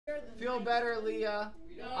Feel better, Leah?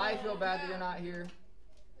 I feel bad that you're not here.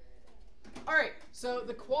 All right, so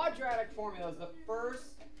the quadratic formula is the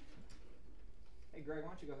first. Hey, Greg, why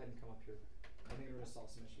don't you go ahead and come up here? I think we're going to solve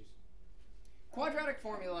some issues. Quadratic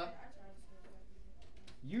formula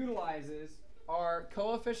utilizes our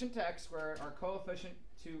coefficient to x squared, our coefficient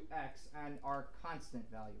to x, and our constant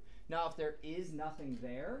value. Now, if there is nothing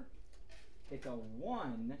there, it's a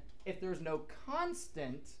 1. If there's no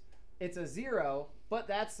constant, it's a 0. But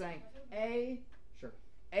that's saying A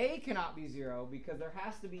cannot be 0 because there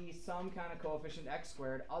has to be some kind of coefficient x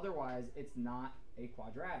squared. Otherwise, it's not a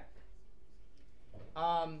quadratic.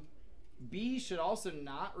 B should also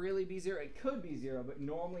not really be 0. It could be 0, but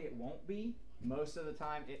normally it won't be. Most of the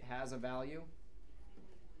time, it has a value.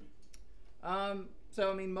 So,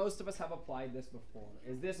 I mean, most of us have applied this before.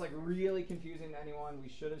 Is this like really confusing to anyone? We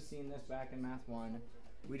should have seen this back in Math 1.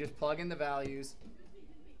 We just plug in the values.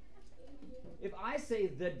 If I say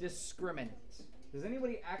the discriminant, does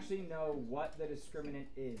anybody actually know what the discriminant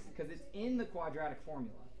is? Because it's in the quadratic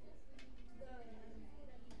formula.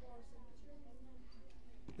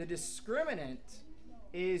 The discriminant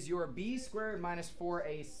is your b squared minus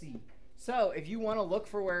 4ac. So if you want to look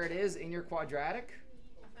for where it is in your quadratic,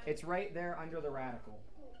 it's right there under the radical.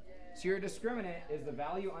 So your discriminant is the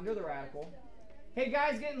value under the radical. Hey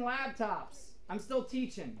guys, getting laptops. I'm still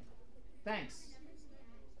teaching. Thanks.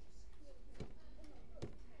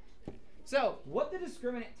 So what the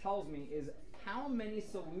discriminant tells me is how many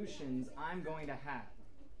solutions I'm going to have.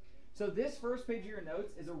 So this first page of your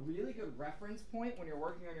notes is a really good reference point when you're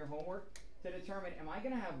working on your homework to determine, am I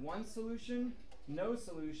going to have one solution, no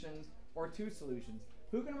solutions, or two solutions?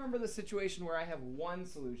 Who can remember the situation where I have one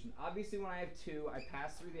solution? Obviously, when I have two, I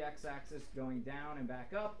pass through the x-axis going down and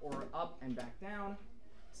back up, or up and back down.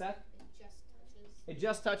 Seth? It just touches. It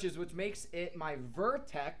just touches, which makes it my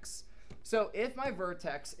vertex. So if my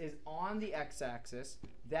vertex is on the x-axis,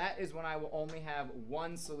 that is when I will only have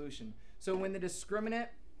one solution. So when the discriminant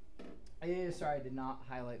is, sorry, I did not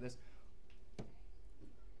highlight this.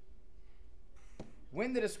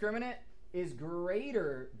 When the discriminant is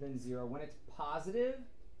greater than 0, when it's positive,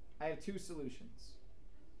 I have two solutions.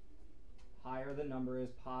 Higher the number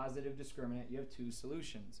is positive discriminant, you have two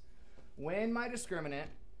solutions. When my discriminant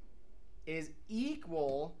is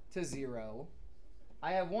equal to 0,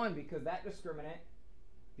 I have one, because that discriminant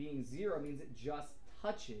being 0 means it just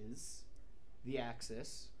touches the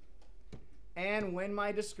axis. And when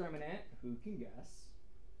my discriminant, who can guess?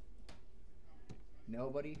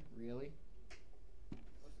 Nobody, really?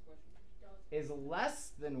 Is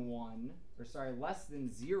less than 1, or sorry, less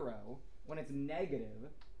than 0, when it's negative,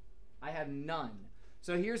 I have none.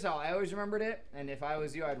 So here's how I always remembered it, and if I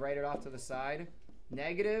was you, I'd write it off to the side.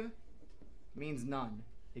 Negative means none.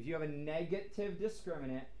 If you have a negative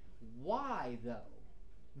discriminant, why though?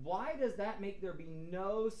 Why does that make there be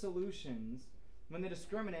no solutions when the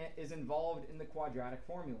discriminant is involved in the quadratic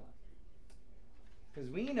formula? Because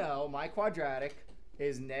we know my quadratic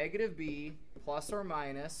is negative b plus or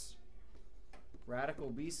minus radical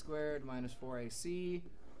b squared minus 4ac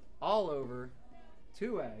all over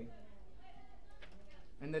 2a.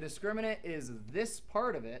 And the discriminant is this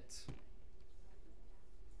part of it.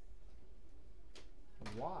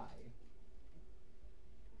 Why?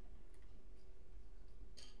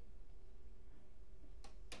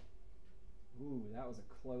 Ooh, that was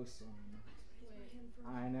a close one.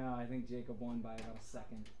 Wait, I know, I think Jacob won by about a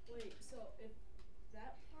second. wait, so if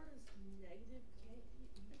that part is negative,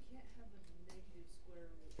 you can't have a negative square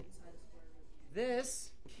root inside a square root.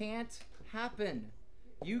 This can't happen.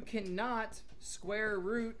 You cannot square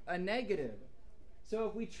root a negative. So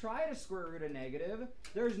if we try to square root a negative,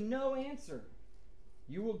 there's no answer.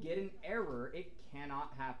 You will get an error. It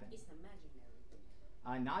cannot happen. It's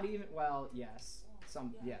imaginary. Not even, well, yes.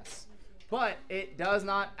 Yes. But it does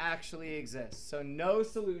not actually exist. So no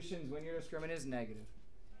solutions when your discriminant is negative.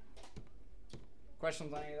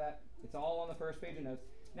 Questions on any of that? It's all on the first page of notes.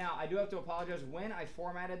 Now, I do have to apologize. When I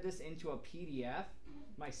formatted this into a PDF,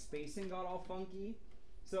 my spacing got all funky.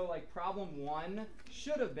 So like problem 1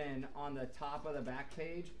 should have been on the top of the back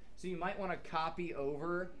page. So you might want to copy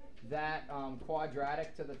over that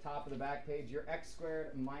quadratic to the top of the back page. Your x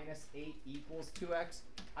squared minus 8 equals 2x.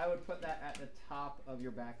 I would put that at the top of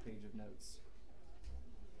your back page of notes.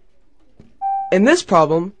 In this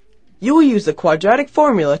problem, you will use the quadratic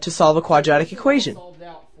formula to solve a quadratic equation. Solved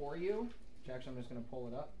out for you. Actually, I'm just going to pull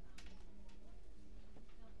it up.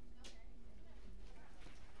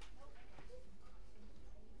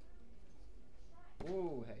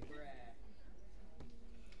 Ooh, hey.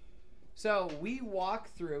 So we walk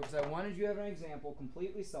through, because I wanted you to have an example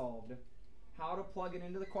completely solved, how to plug it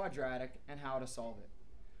into the quadratic and how to solve it.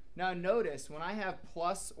 Now notice, when I have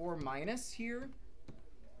plus or minus here,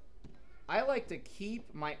 I like to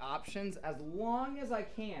keep my options as long as I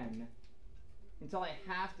can until I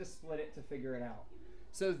have to split it to figure it out.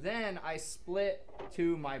 So then I split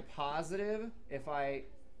to my positive if I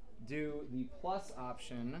do the plus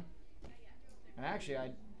option. And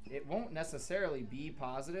actually, it won't necessarily be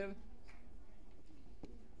positive.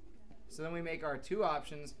 So then we make our two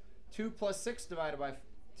options. 2 plus 6 divided by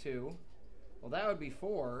 2. Well, that would be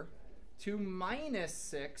 4. 2 minus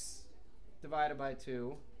 6 divided by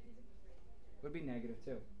 2 would be negative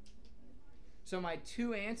 2. So my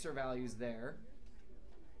two answer values there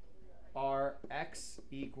are x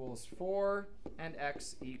equals 4 and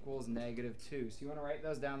x equals negative 2. So you want to write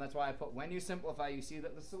those down. That's why I put when you simplify, you see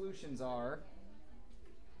that the solutions are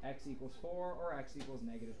x equals 4 or x equals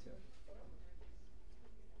negative 2.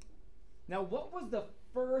 Now, what was the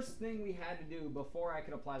first thing we had to do before I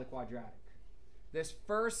could apply the quadratic? This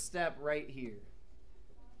first step right here.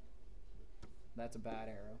 That's a bad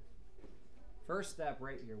arrow. First step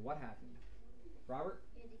right here. What happened? Robert?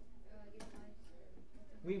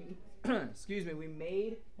 Excuse me, we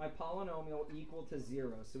made my polynomial equal to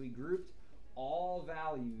 0. So we grouped all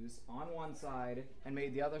values on one side and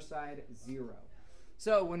made the other side 0.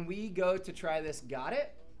 So when we go to try this got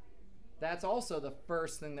it, that's also the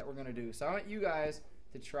first thing that we're going to do. So I want you guys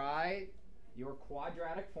to try your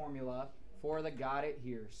quadratic formula for the got it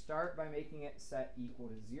here. Start by making it set equal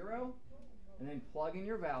to 0, and then plug in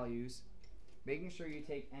your values, making sure you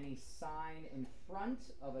take any sign in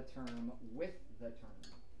front of a term with the term.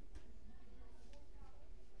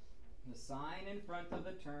 The sign in front of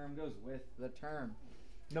the term goes with the term.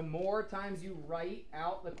 The more times you write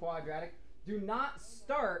out the quadratic, do not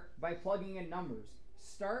start by plugging in numbers.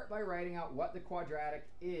 Start by writing out what the quadratic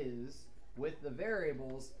is with the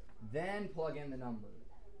variables, then plug in the number.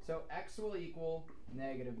 So x will equal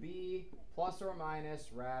negative b plus or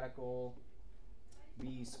minus radical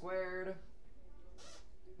b squared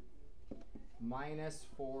minus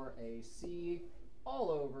 4ac all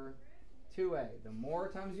over 2a. The more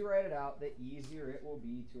times you write it out, the easier it will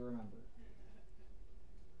be to remember.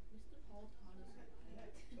 Mr. Paul taught us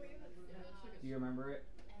Do you remember it?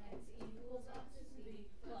 x equals b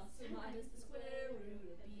plus or minus the square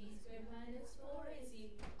root of b squared minus 4ac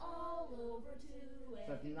all over 2a.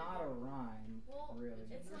 So it's not a rhyme, Well, really.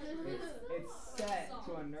 it's like It's set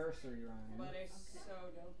to a nursery rhyme. But it's so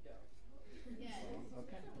dope. Yeah.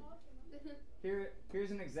 Okay.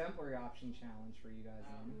 Here's an exemplary option challenge for you guys.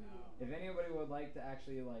 If anybody would like to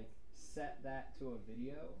actually set that to a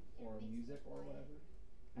video or music or whatever.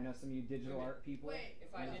 I know some of you digital art people. Wait,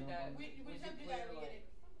 if I did that, We would just have to you do that play, at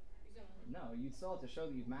the beginning. No, you'd still have to show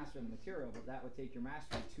that you've mastered the material, but that would take your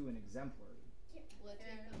mastery to an exemplary. Let's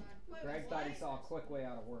take them on. Greg thought he saw a quick way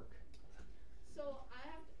out of work. So I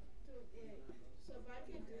have to. So if I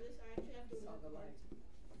can do this, I actually have to record.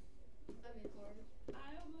 I'm recording.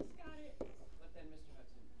 I almost got it. But then Mr.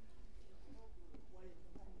 Hudson.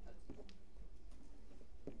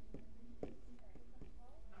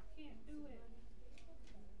 I can't do it.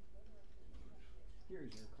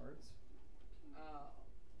 Here's your cards. You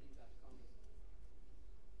got comments.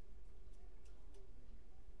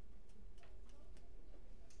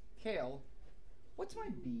 Kale, what's my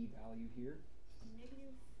b value here?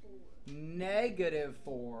 -4.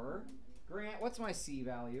 -4. Grant, what's my c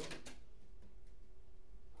value?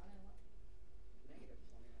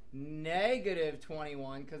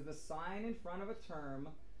 -21, because the sign in front of a term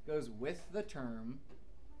goes with the term.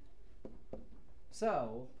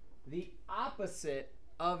 So the opposite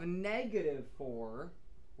of -4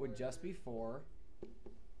 would just be 4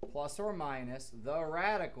 plus or minus the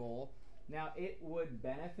radical. Now it would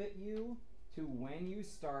benefit you to, when you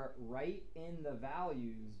start, write in the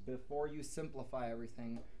values before you simplify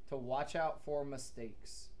everything, to watch out for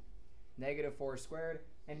mistakes. -4 squared.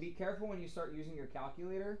 And be careful when you start using your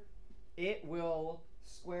calculator. It will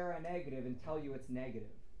square a negative and tell you it's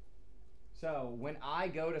negative. So when I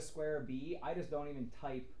go to square b, I just don't even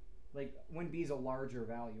type, when b is a larger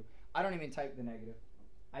value, I don't even type the negative.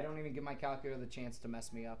 I don't even give my calculator the chance to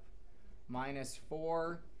mess me up.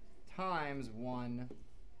 -4 times 1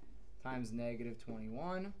 times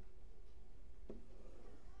 -21.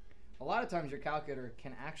 A lot of times your calculator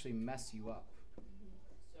can actually mess you up.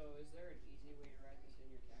 So is there an easy way to write this in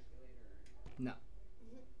your calculator? No.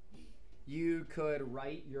 You could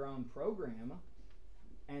write your own program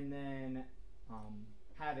and then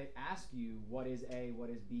have it ask you what is A, what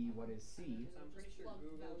is B, what is C. Because I'm pretty sure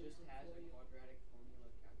Google just has a quadratic formula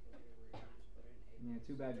calculator where you can just put in A. Yeah,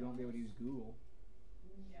 too bad you won't be able to use Google.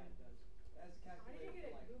 Yeah, it does. That's I need to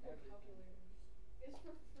get a Google calculator. It's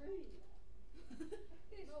for free.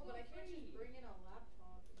 No, but I can't just bring in a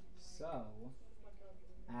laptop. So,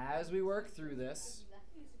 as we work through this,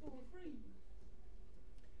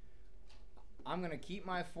 I'm going to keep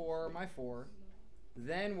my 4,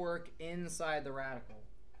 then work inside the radical.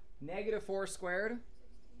 Negative 4 squared,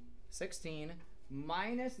 16,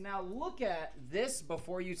 minus, now look at this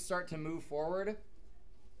before you start to move forward.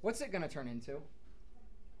 What's it going to turn into?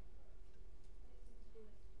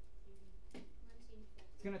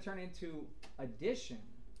 It's going to turn into addition.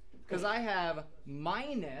 Because I have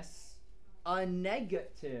minus a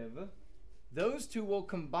negative. Those two will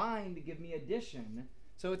combine to give me addition.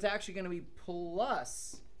 So it's actually going to be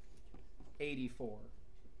plus 84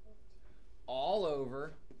 all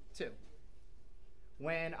over 2.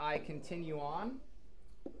 When I continue on,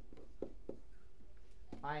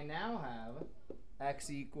 I now have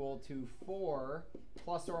x equal to 4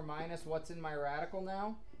 plus or minus what's in my radical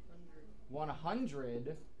now?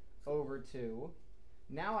 100 over 2.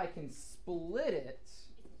 Now I can split it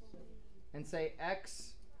and say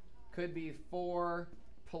x could be 4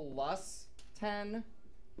 plus 10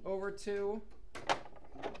 over 2,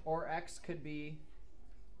 or x could be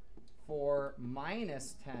 4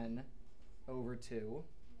 minus 10 over 2.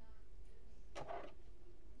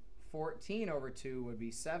 14 over 2 would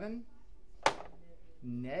be 7.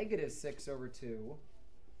 Negative 6 over 2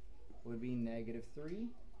 would be negative 3.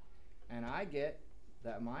 And I get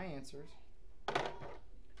that my answers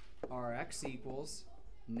are x equals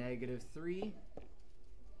negative 3,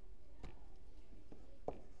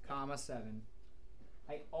 comma 7.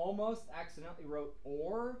 I almost accidentally wrote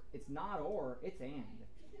or. It's not or, it's and.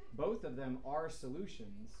 Both of them are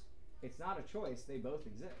solutions. It's not a choice, they both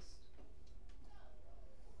exist.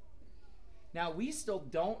 Now, we still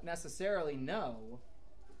don't necessarily know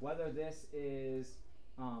whether this is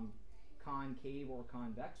concave or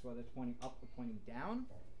convex, whether it's pointing up or pointing down,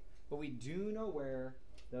 but we do know where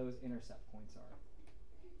those intercept points are.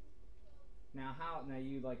 Now, now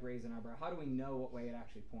you like raise an eyebrow. How do we know what way it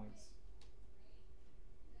actually points?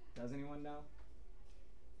 Does anyone know?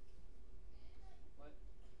 What?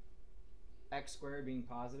 X squared being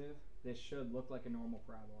positive, this should look like a normal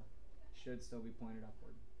parabola. Should still be pointed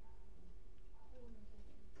upward.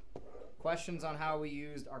 Questions on how we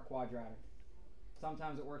used our quadratic.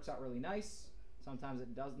 Sometimes it works out really nice. Sometimes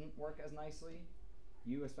it doesn't work as nicely.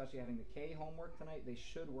 You, especially having the K homework tonight, they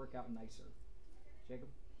should work out nicer. Jacob?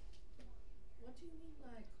 What do you mean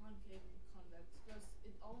by concave and convex? Because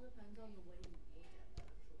it all depends on the way you look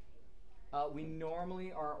at it. We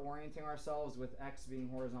normally are orienting ourselves with X being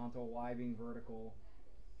horizontal, Y being vertical,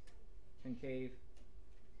 concave,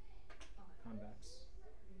 convex.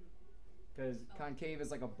 Because concave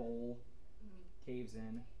is like a bowl, caves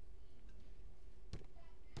in.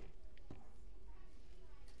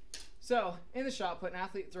 So, in the shot put, an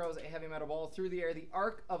athlete throws a heavy metal ball through the air. The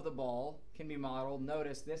arc of the ball can be modeled.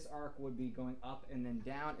 Notice this arc would be going up and then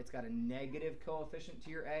down. It's got a negative coefficient to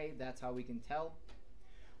your A. That's how we can tell.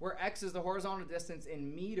 Where X is the horizontal distance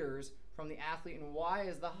in meters from the athlete and Y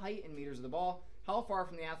is the height in meters of the ball, how far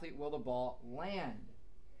from the athlete will the ball land?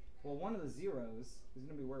 Well, one of the zeros is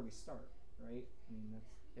going to be where we start, right? I mean,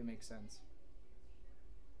 it makes sense.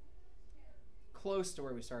 Close to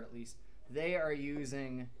where we start, at least. They are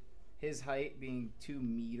using his height being 2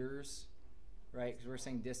 meters, right? Because we're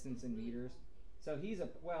saying distance in meters. So he's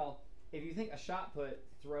well, if you think a shot put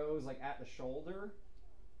throws like at the shoulder,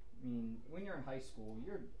 I mean, when you're in high school,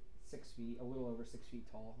 you're 6 feet, a little over 6 feet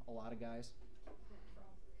tall, a lot of guys.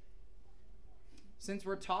 Since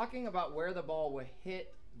we're talking about where the ball will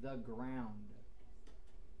hit the ground,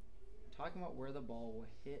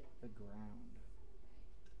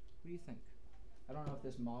 what do you think? I don't know if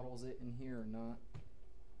this models it in here or not.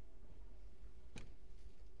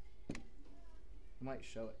 I might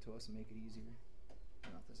show it to us and make it easier. I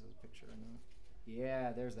don't know if this is a picture or not.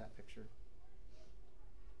 Yeah, there's that picture.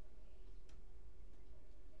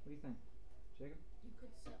 What do you think, Jacob? You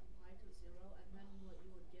could set y to 0, and then what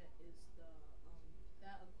you would get is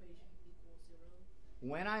that equation equals 0.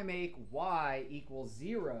 When I make y equals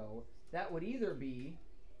 0, that would either be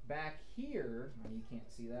back here. Oh, you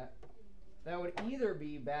can't see that. That would either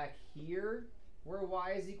be back here where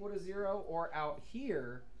y is equal to 0, or out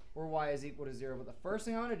here where y is equal to 0. But the first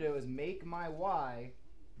thing I want to do is make my y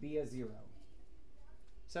be a 0.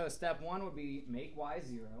 So step 1 would be make y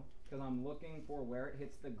 0, because I'm looking for where it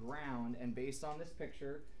hits the ground. And based on this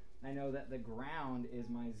picture, I know that the ground is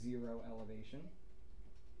my 0 elevation.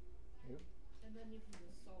 Okay. And then you can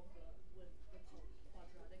just solve with the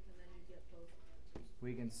quadratic, and then you get both answers.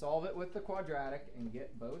 We can solve it with the quadratic and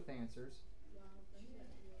get both answers.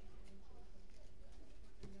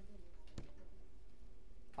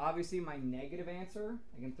 Obviously, my negative answer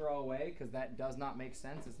I can throw away because that does not make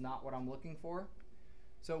sense. It's not what I'm looking for.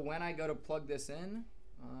 So when I go to plug this in,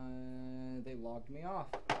 they logged me off.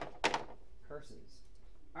 Curses.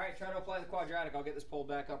 All right, try to apply the quadratic. I'll get this pulled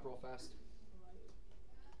back up real fast.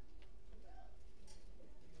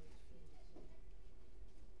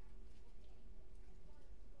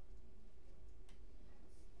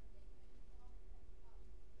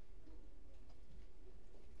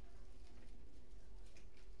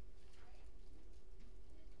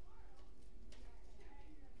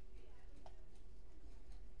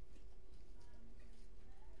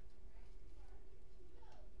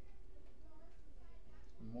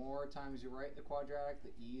 The more times you write the quadratic,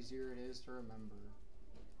 the easier it is to remember.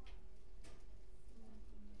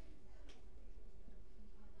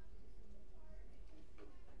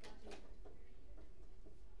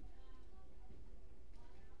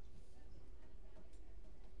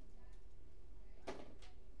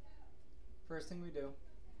 First thing we do,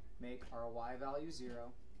 make our y value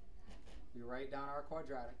 0. We write down our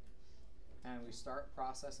quadratic, and we start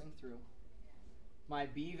processing through. My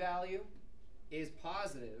b value is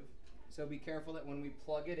positive, so be careful that when we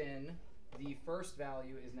plug it in, the first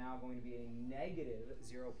value is now going to be a negative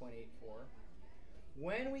 0.84.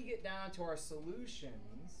 When we get down to our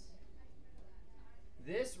solutions,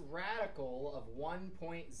 this radical of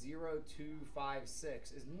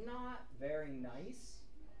 1.0256 is not very nice.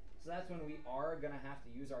 So that's when we are going to have to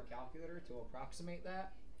use our calculator to approximate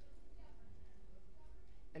that.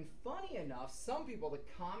 And funny enough, some people, the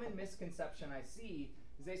common misconception I see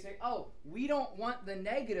is they say, oh, we don't want the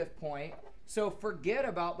negative point, so forget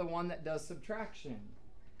about the one that does subtraction.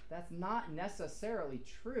 That's not necessarily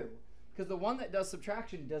true, because the one that does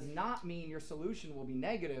subtraction does not mean your solution will be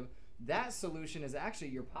negative. That solution is actually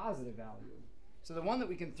your positive value. So the one that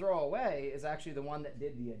we can throw away is actually the one that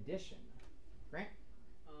did the addition. Grant?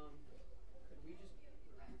 Could we just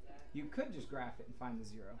graph that? You could just graph it and find the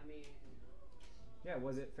 0. I mean, Yeah,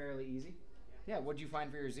 was it fairly easy? Yeah, what'd you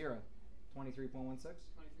find for your 0? 23.16? 23.1589.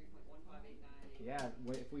 Yeah,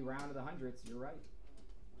 if we round to the hundredths, you're right.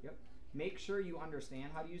 Yep. Make sure you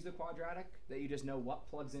understand how to use the quadratic, that you just know what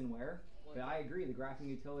plugs in where. But I agree, the graphing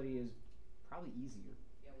utility is probably easier.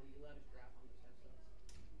 Yeah, will you let us graph on the test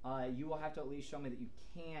though? You will have to at least show me that you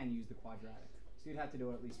can use the quadratic. So you'd have to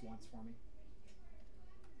do it at least once for me.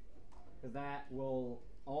 Because that will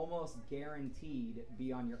almost guaranteed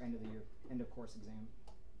be on your end of the year, end of course exam.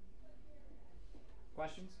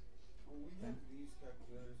 Questions? We have these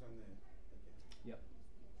calculators on the. Okay. Yep.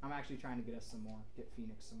 I'm actually trying to get us some more, get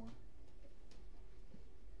Phoenix some more.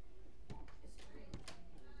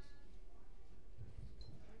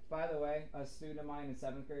 By the way, a student of mine in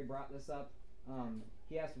 7th grade brought this up.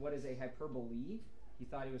 He asked, what is a hyperbole? He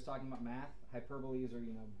thought he was talking about math. Hyperboles are,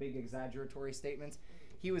 big exaggeratory statements.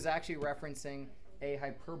 He was actually referencing a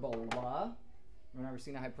hyperbola. I've never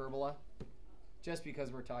seen a hyperbola. Just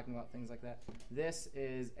because we're talking about things like that. This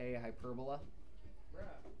is a hyperbola.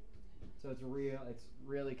 So it's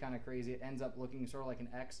really kind of crazy. It ends up looking sort of like an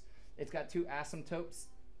X. It's got two asymptotes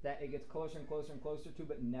that it gets closer and closer and closer to,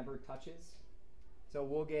 but never touches. So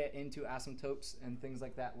we'll get into asymptotes and things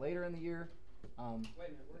like that later in the year. Wait a minute,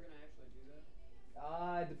 we're going to actually do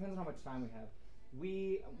that? It depends on how much time we have.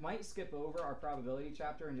 We might skip over our probability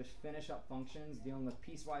chapter and just finish up functions, dealing with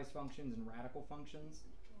piecewise functions and radical functions.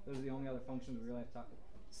 Those are the only other functions we really have to talk about.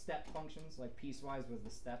 Step functions, like piecewise was the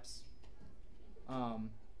steps.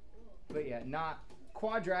 But yeah,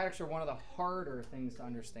 quadratics are one of the harder things to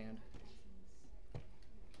understand.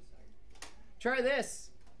 Try this.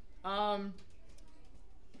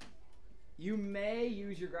 You may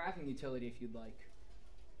use your graphing utility if you'd like.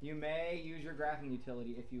 You may use your graphing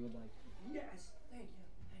utility if you would like. Yes, thank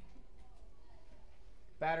you.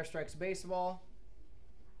 Batter strikes baseball.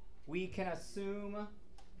 We can assume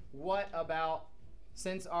what about,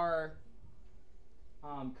 since our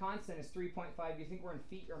constant is 3.5, do you think we're in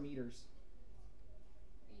feet or meters?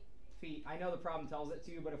 Feet. I know the problem tells it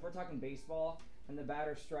to you, but if we're talking baseball and the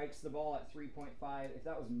batter strikes the ball at 3.5, if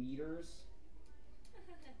that was meters,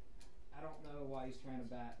 I don't know why he's trying to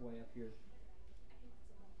bat way up here.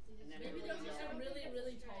 And then Maybe there's just a really,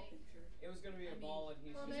 really tall picture. it was going to be a ball and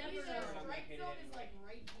he's Or just maybe sure the I'm gonna strike hit zone it is like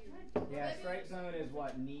right here. Yeah, strike zone is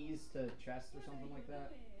what, knees to chest or something like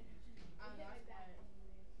that? That's why.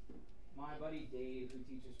 My buddy Dave, who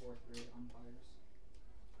teaches 4th grade, umpires.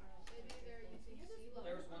 Maybe they're using C-level.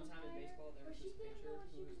 There was one time in baseball, there was this pitcher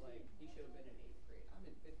who was like, he should have been in 8th grade. I'm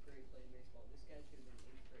in 5th grade playing baseball. This guy should have been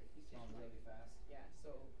in 8th grade. He's Throwing just really fast. yeah,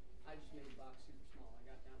 so I just made the box super small.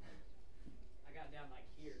 I got down like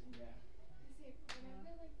here. Yeah. See,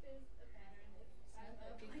 whenever like there's a pattern, if I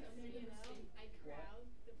love I something, made a mistake. I crowd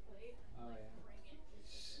the Oh,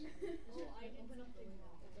 yeah. Oh, I open up the window.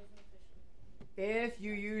 It doesn't officially. If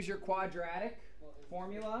you use your quadratic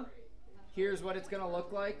formula, here's what it's going to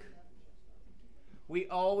look like. We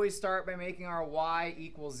always start by making our y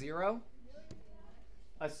equal 0,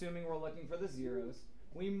 assuming we're looking for the zeros.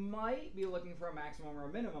 We might be looking for a maximum or a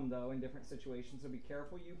minimum, though, in different situations, so be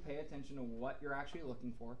careful you pay attention to what you're actually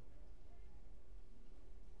looking for.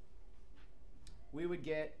 We would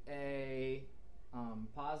get a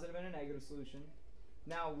positive and a negative solution.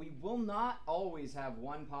 Now, we will not always have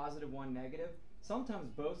one positive, one negative. Sometimes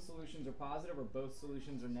both solutions are positive or both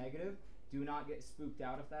solutions are negative. Do not get spooked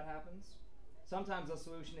out if that happens. Sometimes a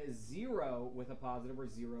solution is 0 with a positive or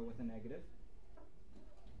 0 with a negative.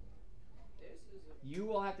 You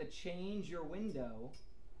will have to change your window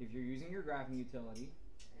if you're using your graphing utility.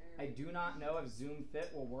 I do not know if zoom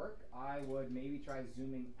fit will work. I would maybe try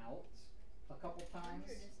zooming out a couple times.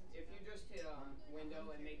 If you just hit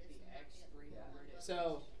window and make the X 300.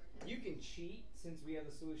 So you can cheat since we have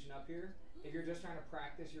the solution up here. If you're just trying to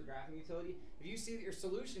practice your graphing utility, if you see that your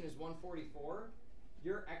solution is 144,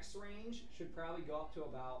 your X range should probably go up to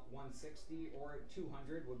about 160 or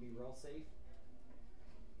 200 would be real safe.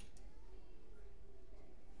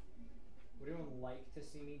 Would anyone like to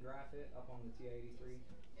see me graph it up on the TI-83?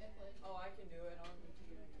 Oh, I can do it on the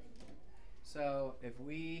TI-83. So if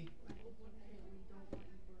we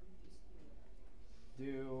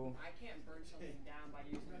do I can't burn something down by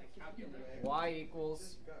using the calculator. y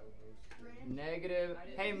equals negative.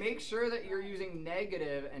 Hey, make sure that you're using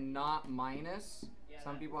negative and not minus.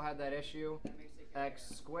 Some people had that issue. X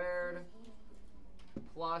squared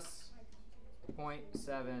plus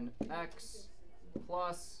 0.7x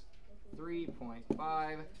plus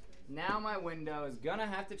 3.5. Now my window is gonna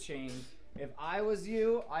have to change. If I was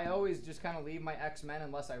you, I always just kind of leave my X-Men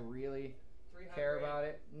unless I really care about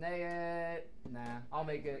it. Nah, I'll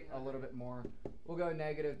make it a little bit more. We'll go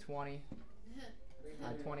negative 20,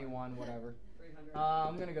 21, whatever.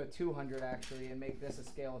 I'm gonna go 200 actually and make this a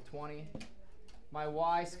scale of 20. My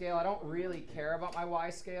Y scale, I don't really care about my Y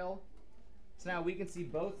scale. So now we can see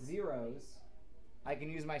both zeros. I can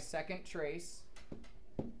use my second trace.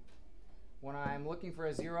 When I'm looking for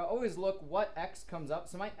a 0, always look what X comes up.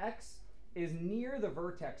 So my X is near the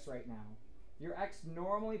vertex right now. Your X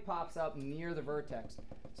normally pops up near the vertex.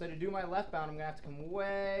 So to do my left bound, I'm going to have to come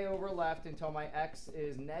way over left until my X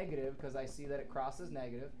is negative because I see that it crosses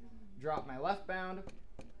negative. Drop my left bound.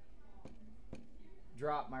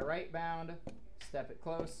 Drop my right bound. Step it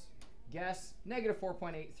close. Guess, negative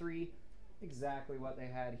 4.83. Exactly what they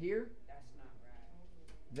had here. That's not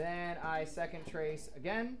right. Then I second trace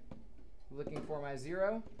again, looking for my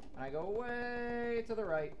 0, and I go way to the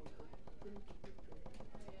right. You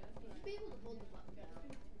should be able to hold the button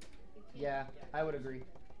down. Yeah, I would agree,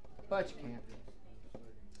 but you can't.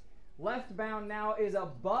 Left bound now is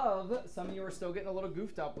above. Some of you are still getting a little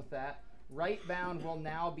goofed up with that. Right bound will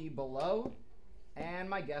now be below, and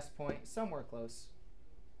my guess point somewhere close.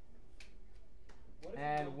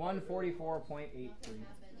 And 144.83.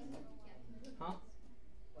 Huh?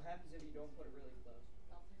 What happens if you don't put it really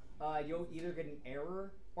close? You'll either get an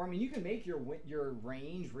error, or I mean, you can make your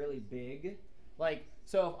range really big. Like,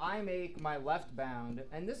 so if I make my left bound,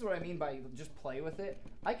 and this is what I mean by just play with it,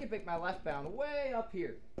 I could make my left bound way up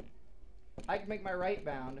here. I could make my right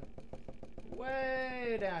bound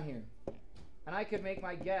way down here. And I could make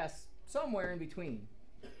my guess somewhere in between.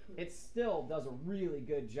 It still does a really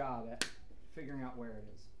good job at figuring out where it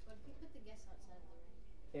is. But if you put the guess outside of the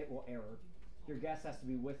range, It will error. Your guess has to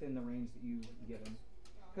be within the range that you've given.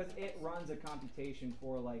 Because it runs a computation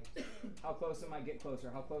for like, how close am I get closer,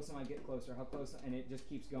 how close am I get closer, how close, and it just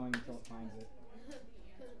keeps going until it finds it.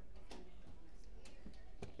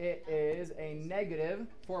 It is a negative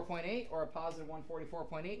 4.8 or a positive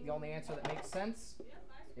 144.8. The only answer that makes sense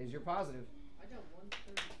is your positive. I got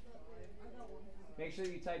 135. I got 135. Make sure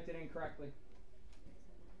you typed it in correctly.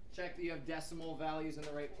 Check that you have decimal values in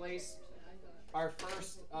the right place. Our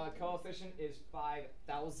first coefficient is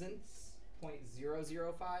 0.005.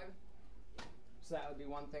 So that would be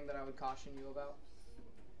one thing that I would caution you about.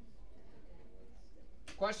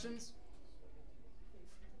 Questions?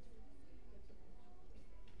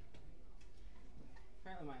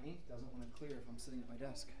 Apparently my ink doesn't want to clear if I'm sitting at my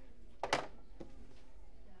desk. Because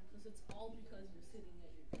it's all because you're sitting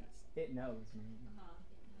at your desk. It knows, man.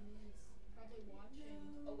 probably watching.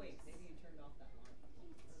 Oh wait, maybe you turned off that line.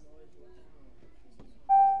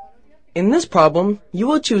 In this problem, you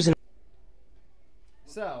will choose an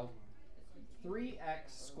So, 3x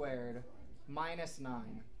squared minus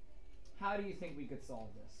 9. How do you think we could solve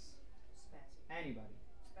this? Anybody?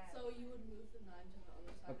 So you would move the 9 to the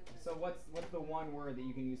other So what's the one word that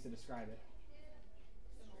you can use to describe it?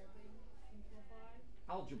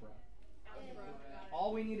 Algebra.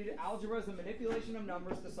 All we need to do, algebra is the manipulation of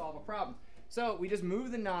numbers to solve a problem. So we just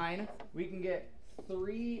move the 9. We can get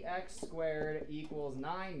 3x squared equals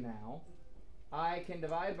 9 now. I can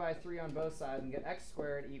divide by 3 on both sides and get x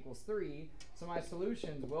squared equals 3. So my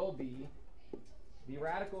solutions will be the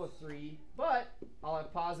radical of 3, but I'll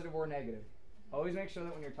have positive or negative. Always make sure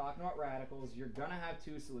that when you're talking about radicals, you're going to have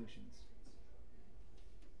 2 solutions.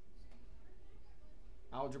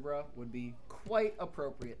 Algebra would be quite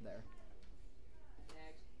appropriate there.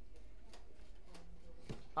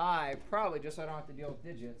 I probably, just so I don't have to deal with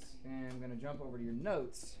digits, and I'm going to jump over to your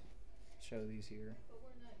notes. Show these here. But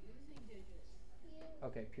we're not using digits.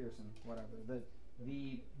 Okay, Pearson, whatever.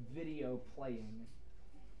 The video playing.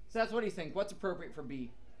 So that's what do you think? What's appropriate for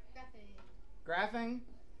B? Graphing. Graphing?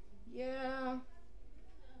 Yeah.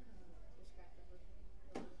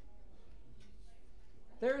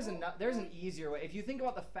 There's an easier way. If you think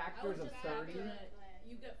about the factors of 30,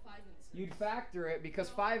 You get 5 and 6. you'd factor it because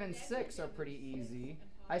 5 and 6 are pretty easy.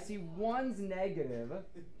 I see 1's negative,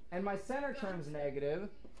 and my center term's negative.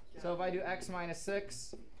 So if I do x minus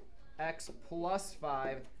 6, x plus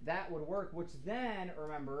 5, that would work, which then,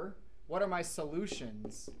 remember, what are my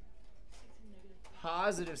solutions?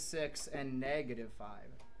 Positive 6 and negative 5.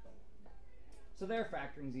 So their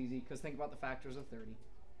factoring's easy, because think about the factors of 30.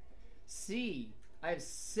 C, I have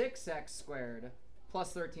 6x squared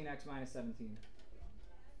plus 13x minus 17.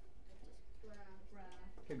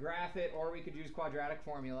 Could graph it, or we could use quadratic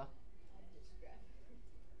formula.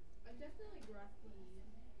 I definitely graph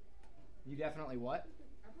the. You definitely what?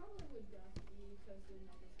 I probably would graph the because the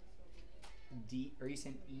numbers are so big. D, or you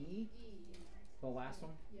saying E? The last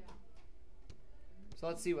one? Yeah. So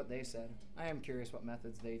let's see what they said. I am curious what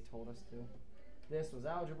methods they told us to. This was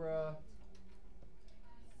algebra.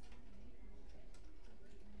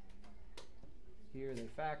 Here they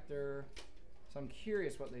factor. So I'm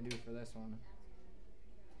curious what they do for this one.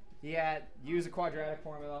 Yeah, use a quadratic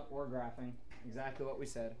formula or graphing. Exactly what we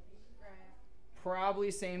said.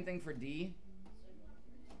 Probably same thing for D.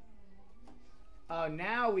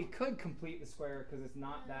 Now we could complete the square because it's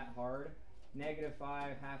not that hard. Negative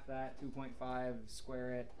 5, half that, 2.5,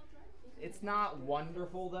 square it. It's not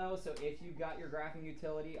wonderful though, so if you got your graphing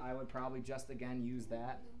utility, I would probably just again use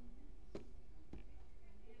that.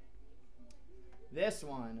 This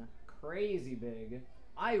one, crazy big.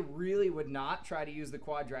 I really would not try to use the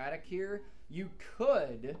quadratic here. You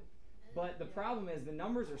could, but the problem is the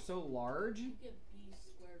numbers are so large. You get b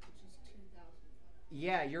squared, which is 2,000.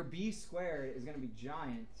 Yeah, your b squared is going to be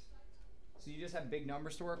giant. So you just have big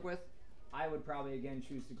numbers to work with. I would probably, again,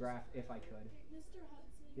 choose to graph if I could. Mr.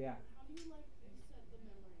 Hudson, Yeah. how do you like to set the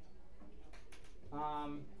memory up?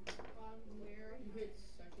 Where You hit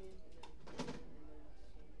second and then.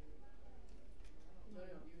 No, you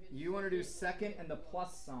hit You want to do second and the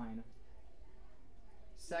plus sign.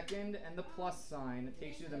 Second and the plus sign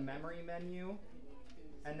takes you to the memory menu.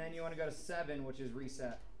 And then you want to go to 7, which is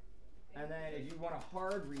reset. And then if you want a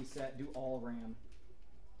hard reset, do all RAM.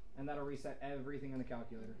 And that'll reset everything in the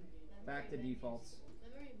calculator. Back to defaults.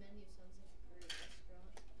 Memory menu sounds like a great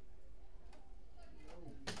restaurant.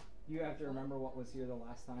 You have to remember what was here the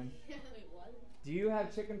last time. Yeah. Wait, what? Do you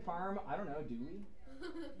have chicken parm? I don't know, do we?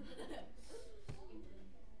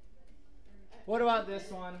 What about this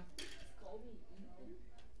one?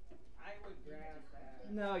 I would graph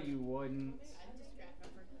that. No, you wouldn't. I just graph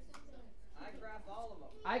everything. So. I graph all of them.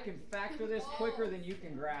 I can factor this quicker than you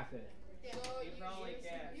can graph it. Yeah. You probably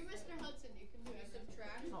can. You're Mr. Hudson. You can do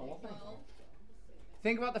subtract. Oh, well, thank you.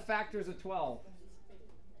 Think about the factors of 12.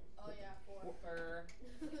 Oh yeah, 4.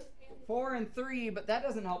 4 and 3, but that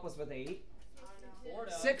doesn't help us with 8. 4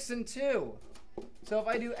 does. 6 and 2. So if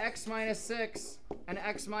I do x minus 6 and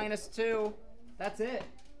x minus 2, that's it.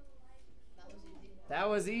 That was easy. That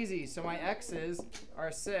was easy. So my x's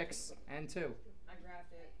are 6 and 2. I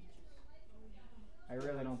graphed it. I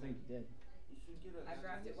really don't think you did. You should get a. I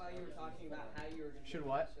graphed it while you were talking about how you were going to. Should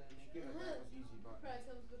what? You should get a that was easy button. Probably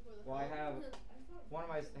comes before the Well, I fall. have one of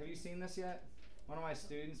my. Have you seen this yet? One of my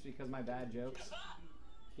students, because my bad jokes,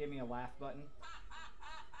 gave me a laugh button.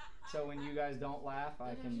 So when you guys don't laugh,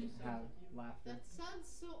 I can have laughter. That sounds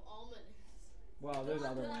so ominous. Well, there's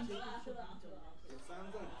other ones. It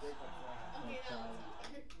sounds like Jacob Fry. Okay, that Fry. was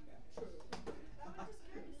easier.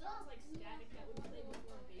 It sounds like static that would play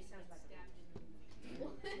before a bass got stabbed in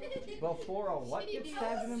the movie. Before a what gets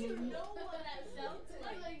stabbed in a movie? know what that sounds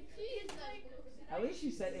I'm like, geez, like. At least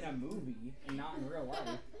you said in a movie and not in real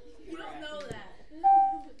life. You don't know that.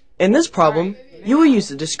 In this problem, Maybe You will use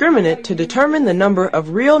the discriminant to determine the number of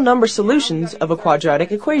real number solutions of a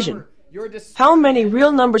quadratic equation. How many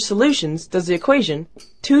real number solutions does the equation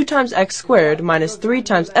 2 times x squared minus 3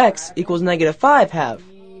 times x equals negative 5 have?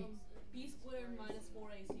 B squared minus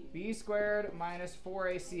 4AC. B squared minus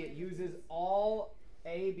 4AC. It uses all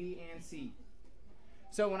A, B, and C.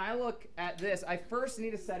 So when I look at this, I first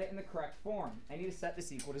need to set it in the correct form. I need to set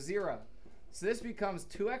this equal to 0. So this becomes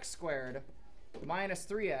 2x squared minus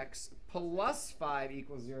 3x plus 5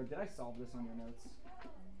 equals 0. Did I solve this on your notes?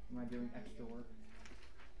 Am I doing extra work?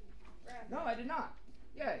 No, I did not.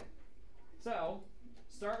 Yay. So,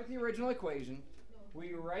 start with the original equation.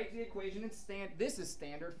 We write the equation in this is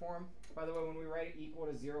standard form. By the way, when we write it equal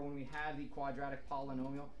to 0, when we have the quadratic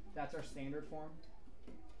polynomial, that's our standard form.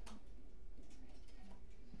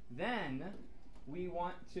 Then, we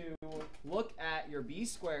want to look at your b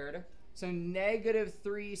squared. So, negative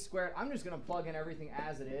 3 squared. I'm just going to plug in everything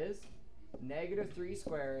as it is. Negative 3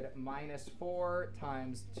 squared minus 4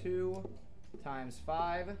 times 2 times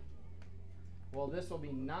 5. Well, this will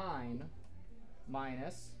be 9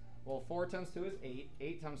 minus, well, 4 times 2 is 8.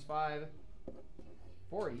 8 times 5,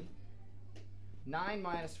 40. 9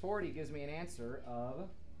 minus 40 gives me an answer of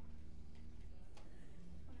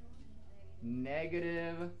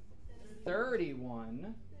negative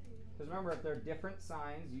 31. Because remember, if they're different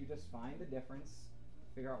signs, you just find the difference,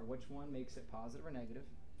 figure out which one makes it positive or negative.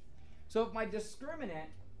 So if my discriminant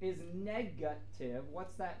is negative,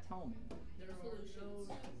 what's that tell me?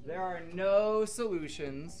 There are no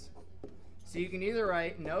solutions. So you can either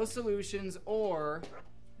write no solutions, or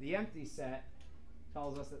the empty set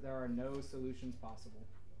tells us that there are no solutions possible.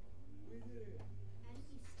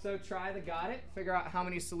 So try the got it. Figure out how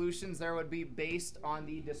many solutions there would be based on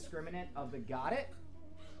the discriminant of the got it.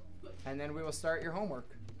 And then we will start your homework.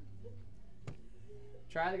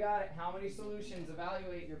 Try the got it. How many solutions?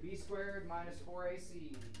 Evaluate your b squared minus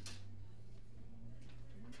 4ac.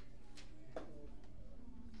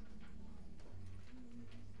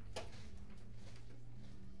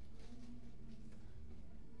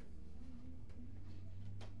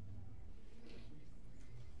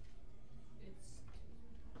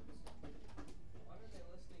 What are they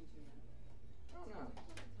listening to? I don't know.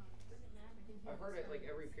 I've heard it like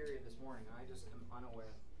every period this morning. I just am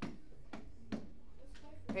unaware.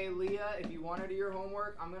 Hey Leah, if you want to do your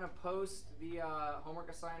homework, I'm going to post the homework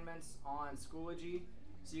assignments on Schoology,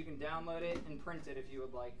 so you can download it and print it if you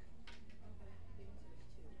would like.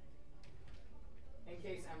 In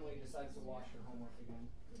case Emily decides to wash her homework again.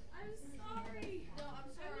 I'm sorry. No, I'm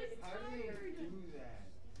sorry. How do they do that?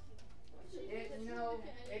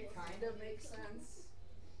 It kind of makes sense.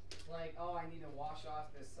 Like, oh, I need to wash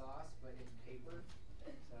off this sauce, but it's paper.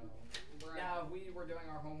 So now, if we were doing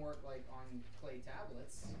our homework like on clay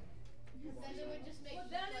tablets. Then it would just make Well,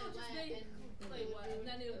 then it would just make clay wet, and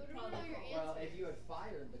then it would probably Well, if you had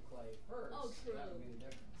fired the clay first, Oh, true. that would be the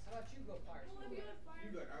difference. How about you go fire Well, if you had fire,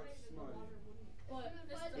 You got outsmarted. but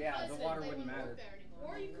Mr. Yeah, the Hudson, water wouldn't matter.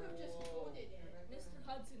 Or you could have just coded it. Mr.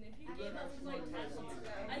 Hudson, if you gave us clay tablets,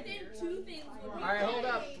 I think two things would be All right, hold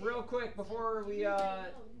great. up, real quick before we.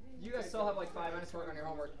 You guys still have like 5 minutes to work on your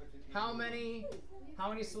homework. How many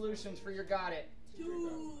solutions for your got it?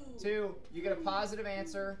 2. 2. You get a positive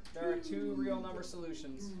answer. There are 2 real number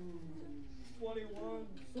solutions. 21.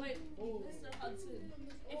 Wait, Mr. Hudson,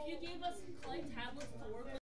 if you gave us clay tablets to work with,